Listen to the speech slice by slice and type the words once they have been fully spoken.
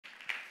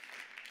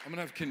I'm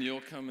going to have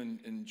Keneal come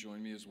and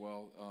join me as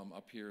well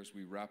up here as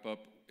we wrap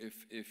up.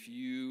 If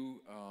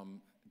you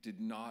did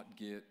not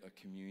get a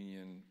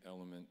communion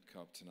element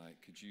cup tonight,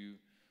 could you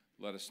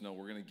let us know?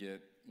 We're going to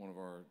get one of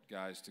our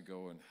guys to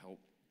go and help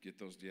get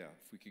those. Yeah,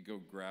 if we could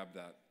go grab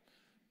that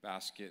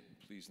basket,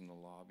 please, in the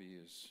lobby.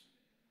 Is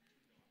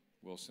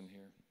Wilson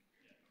here?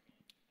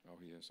 Oh,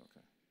 he is?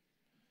 Okay.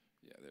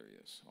 Yeah, there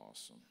he is.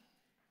 Awesome.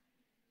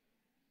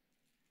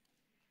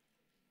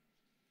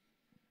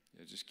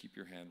 Yeah, just keep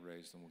your hand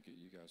raised and we'll get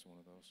you guys one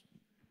of those.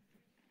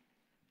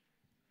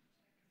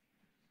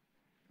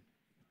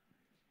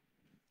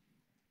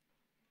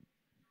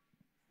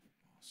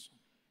 Awesome.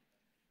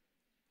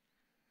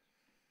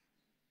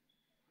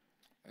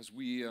 As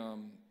we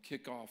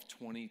kick off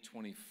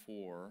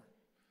 2024,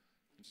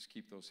 just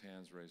keep those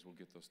hands raised. We'll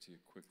get those to you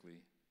quickly.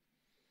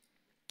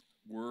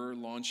 We're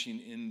launching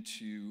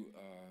into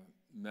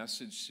a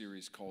message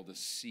series called A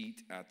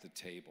Seat at the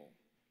Table.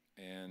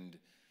 And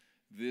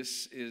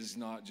this is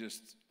not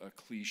just a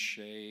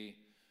cliche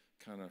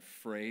kind of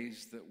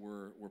phrase that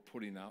we're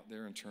putting out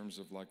there in terms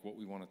of like what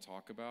we want to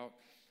talk about,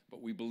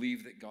 but we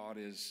believe that God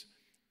is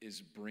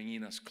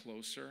bringing us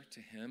closer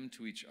to Him,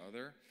 to each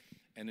other,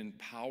 and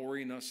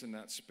empowering us in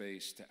that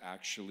space to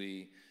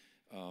actually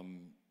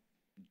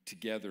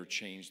together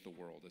change the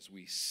world as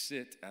we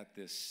sit at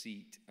this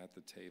seat at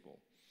the table.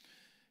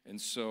 And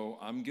so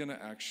I'm going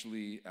to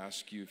actually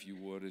ask you, if you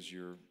would, as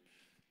you're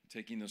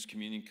taking those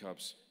communion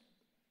cups,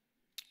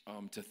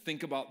 to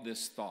think about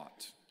this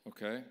thought,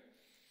 okay?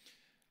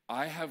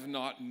 I have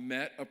not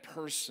met a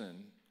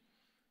person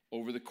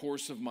over the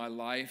course of my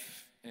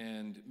life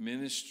and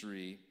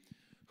ministry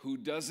who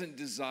doesn't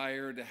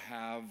desire to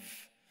have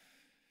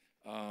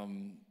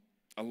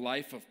a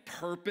life of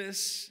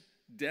purpose,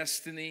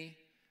 destiny,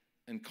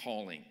 and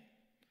calling.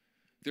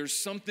 There's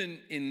something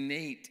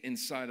innate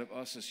inside of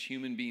us as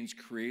human beings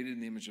created in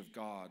the image of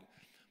God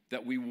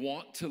that we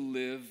want to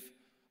live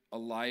a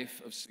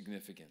life of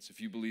significance. If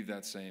you believe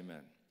that, say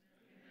amen.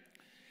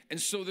 And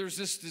so there's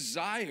this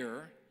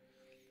desire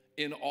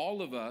in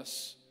all of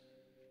us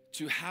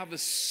to have a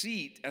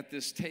seat at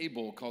this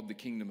table called the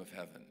kingdom of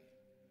heaven.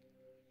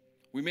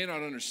 We may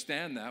not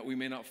understand that. We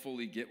may not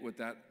fully get what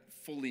that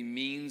fully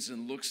means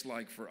and looks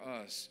like for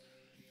us.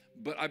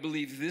 But I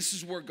believe this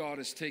is where God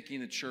is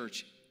taking the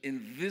church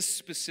in this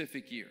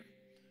specific year.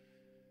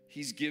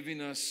 He's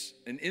giving us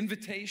an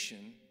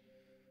invitation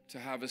to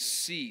have a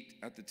seat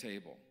at the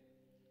table.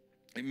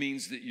 It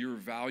means that you're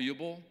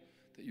valuable,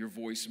 that your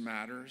voice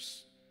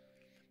matters,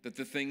 that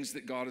the things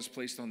that God has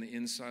placed on the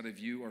inside of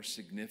you are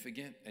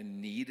significant and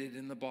needed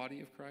in the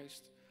body of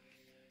Christ.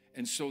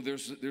 And so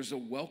there's a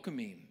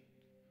welcoming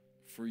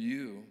for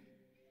you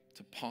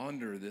to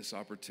ponder this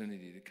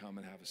opportunity to come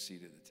and have a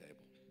seat at the table.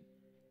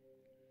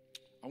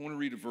 I want to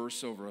read a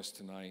verse over us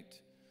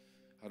tonight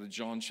out of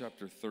John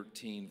chapter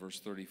 13, verse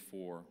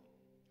 34.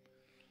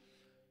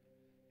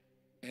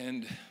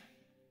 And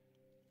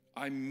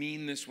I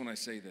mean this when I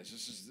say this.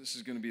 This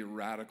is going to be a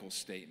radical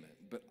statement.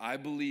 But I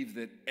believe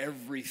that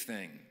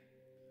everything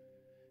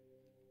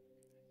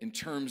in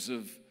terms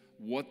of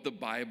what the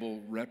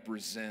Bible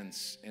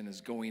represents and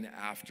is going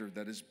after,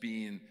 that is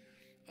being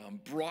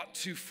brought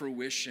to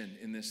fruition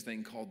in this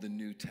thing called the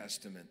New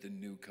Testament, the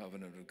new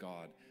covenant of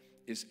God,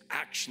 is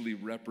actually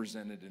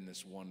represented in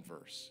this one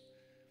verse.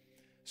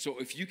 So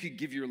if you could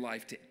give your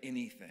life to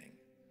anything,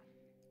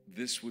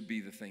 this would be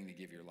the thing to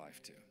give your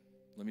life to.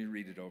 Let me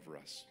read it over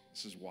us.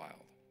 This is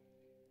wild.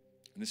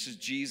 And this is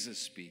Jesus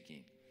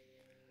speaking.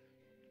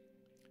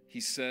 He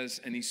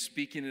says, and he's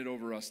speaking it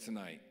over us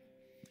tonight.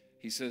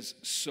 He says,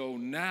 so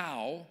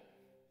now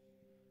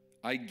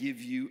I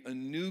give you a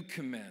new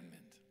commandment.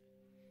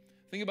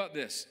 Think about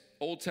this.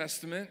 Old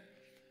Testament,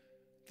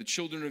 the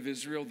children of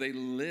Israel, they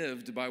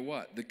lived by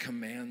what? The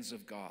commands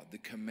of God, the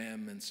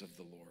commandments of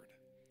the Lord.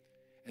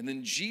 And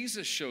then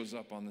Jesus shows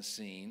up on the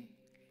scene.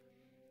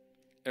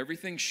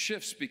 Everything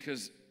shifts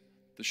because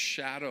the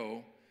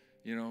shadow,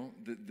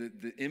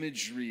 the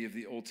imagery of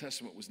the Old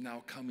Testament was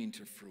now coming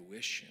to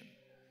fruition.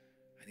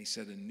 And he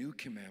said, a new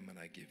commandment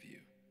I give you.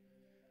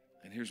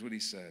 And here's what he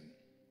said.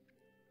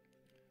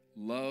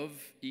 Love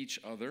each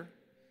other.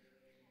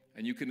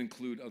 And you can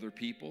include other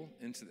people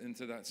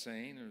into that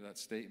saying or that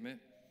statement.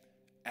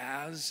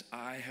 As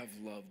I have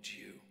loved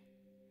you.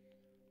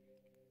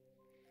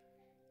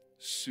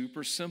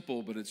 Super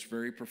simple, but it's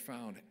very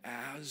profound.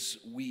 As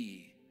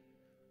we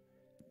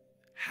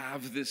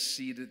have this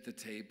seat at the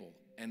table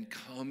and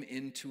come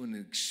into an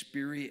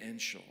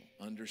experiential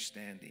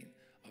understanding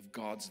of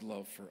God's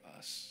love for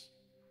us,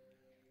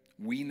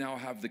 we now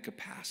have the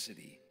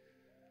capacity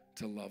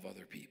to love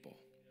other people.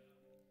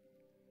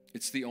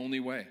 It's the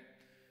only way.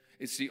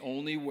 It's the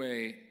only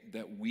way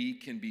that we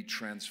can be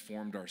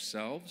transformed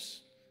ourselves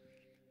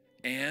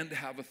and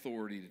have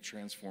authority to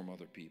transform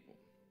other people.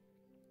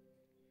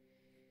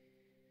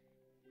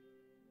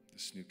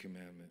 This new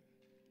commandment.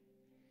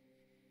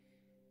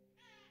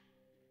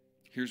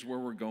 Here's where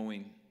we're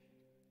going.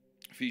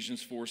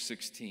 Ephesians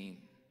 4:16.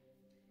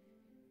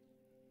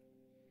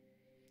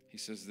 He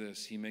says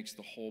this, he makes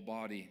the whole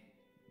body,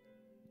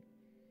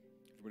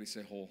 everybody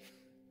say whole.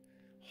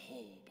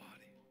 whole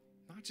body,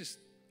 not just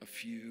a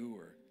few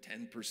or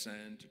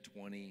 10% or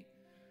 20.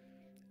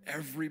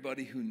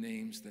 Everybody who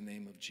names the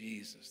name of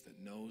Jesus,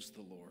 that knows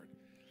the Lord,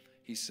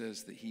 he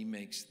says that he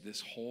makes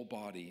this whole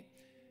body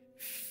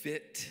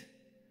fit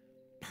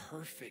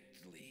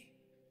perfectly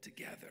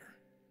together.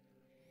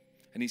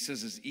 And he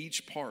says as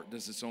each part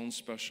does its own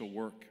special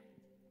work.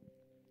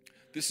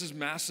 This is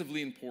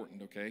massively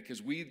important, okay?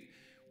 Because we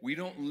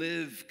don't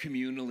live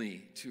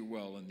communally too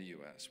well in the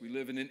U.S. We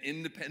live in an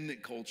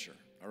independent culture,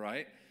 all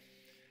right?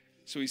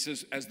 So he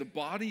says, as the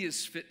body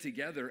is fit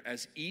together,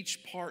 as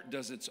each part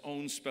does its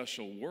own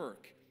special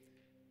work,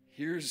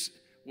 here's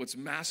what's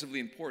massively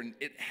important.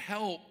 It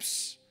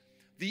helps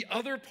the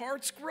other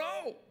parts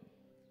grow.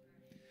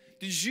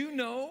 Did you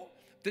know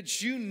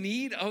that you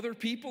need other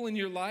people in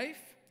your life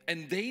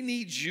and they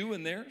need you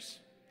in theirs?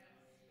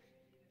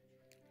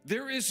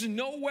 There is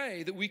no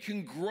way that we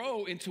can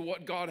grow into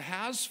what God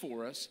has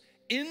for us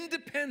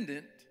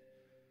independent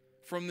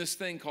from this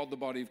thing called the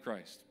body of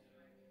Christ,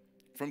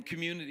 from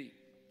community.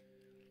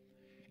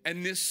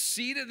 And this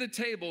seat at the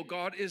table,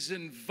 God is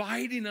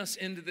inviting us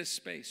into this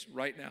space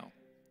right now,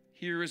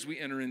 here as we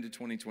enter into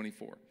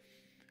 2024.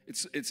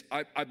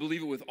 I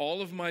believe it with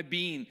all of my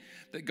being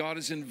that God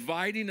is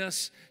inviting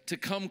us to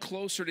come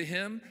closer to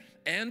him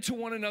and to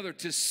one another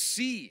to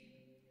see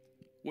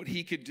what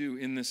he could do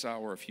in this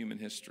hour of human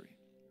history.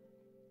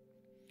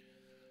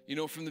 You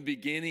know, from the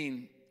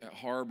beginning at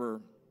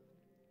Harbor,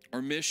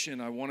 our mission,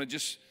 I want to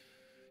just,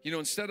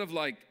 instead of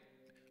like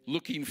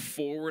looking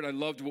forward, I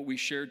loved what we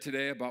shared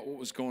today about what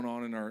was going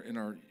on in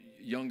our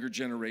younger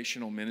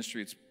generational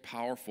ministry. It's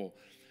powerful.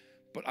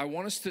 But I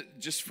want us to,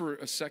 just for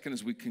a second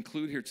as we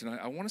conclude here tonight,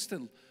 I want us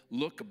to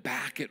look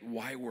back at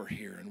why we're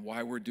here and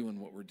why we're doing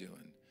what we're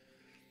doing.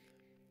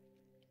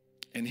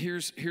 And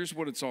here's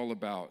what it's all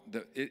about.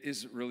 It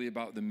is really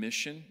about the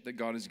mission that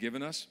God has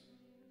given us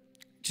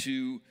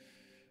to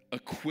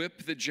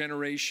equip the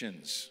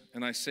generations.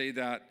 And I say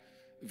that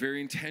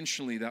very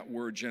intentionally, that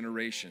word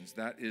generations.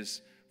 That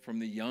is from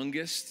the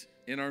youngest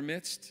in our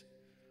midst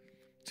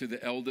to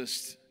the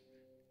eldest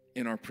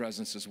in our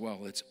presence as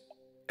well.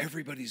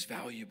 Everybody's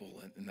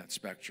valuable in that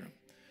spectrum.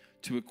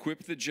 To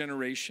equip the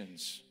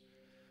generations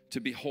to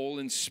be whole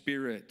in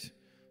spirit,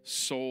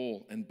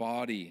 soul, and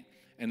body,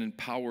 and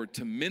empowered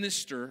to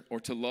minister or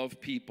to love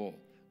people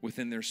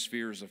within their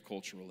spheres of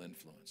cultural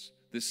influence.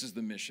 This is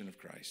the mission of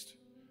Christ.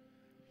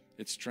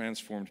 It's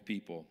transformed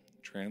people,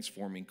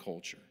 transforming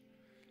culture.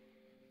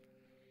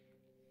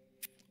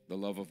 The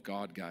love of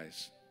God,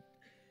 guys,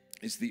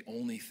 is the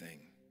only thing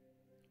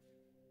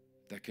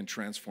that can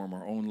transform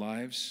our own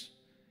lives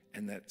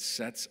and that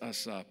sets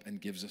us up and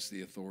gives us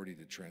the authority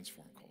to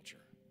transform culture.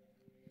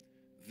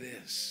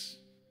 This,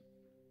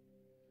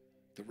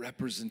 the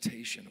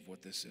representation of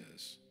what this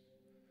is,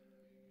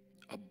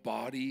 a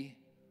body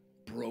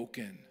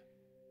broken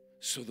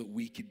so that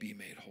we could be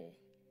made whole.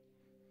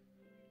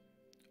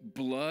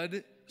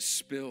 Blood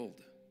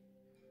spilled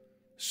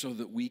so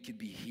that we could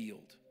be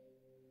healed.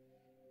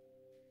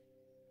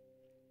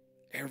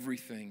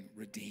 Everything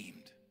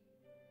redeemed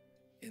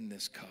in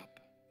this cup.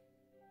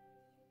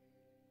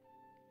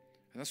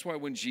 And that's why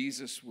when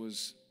Jesus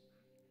was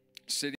sitting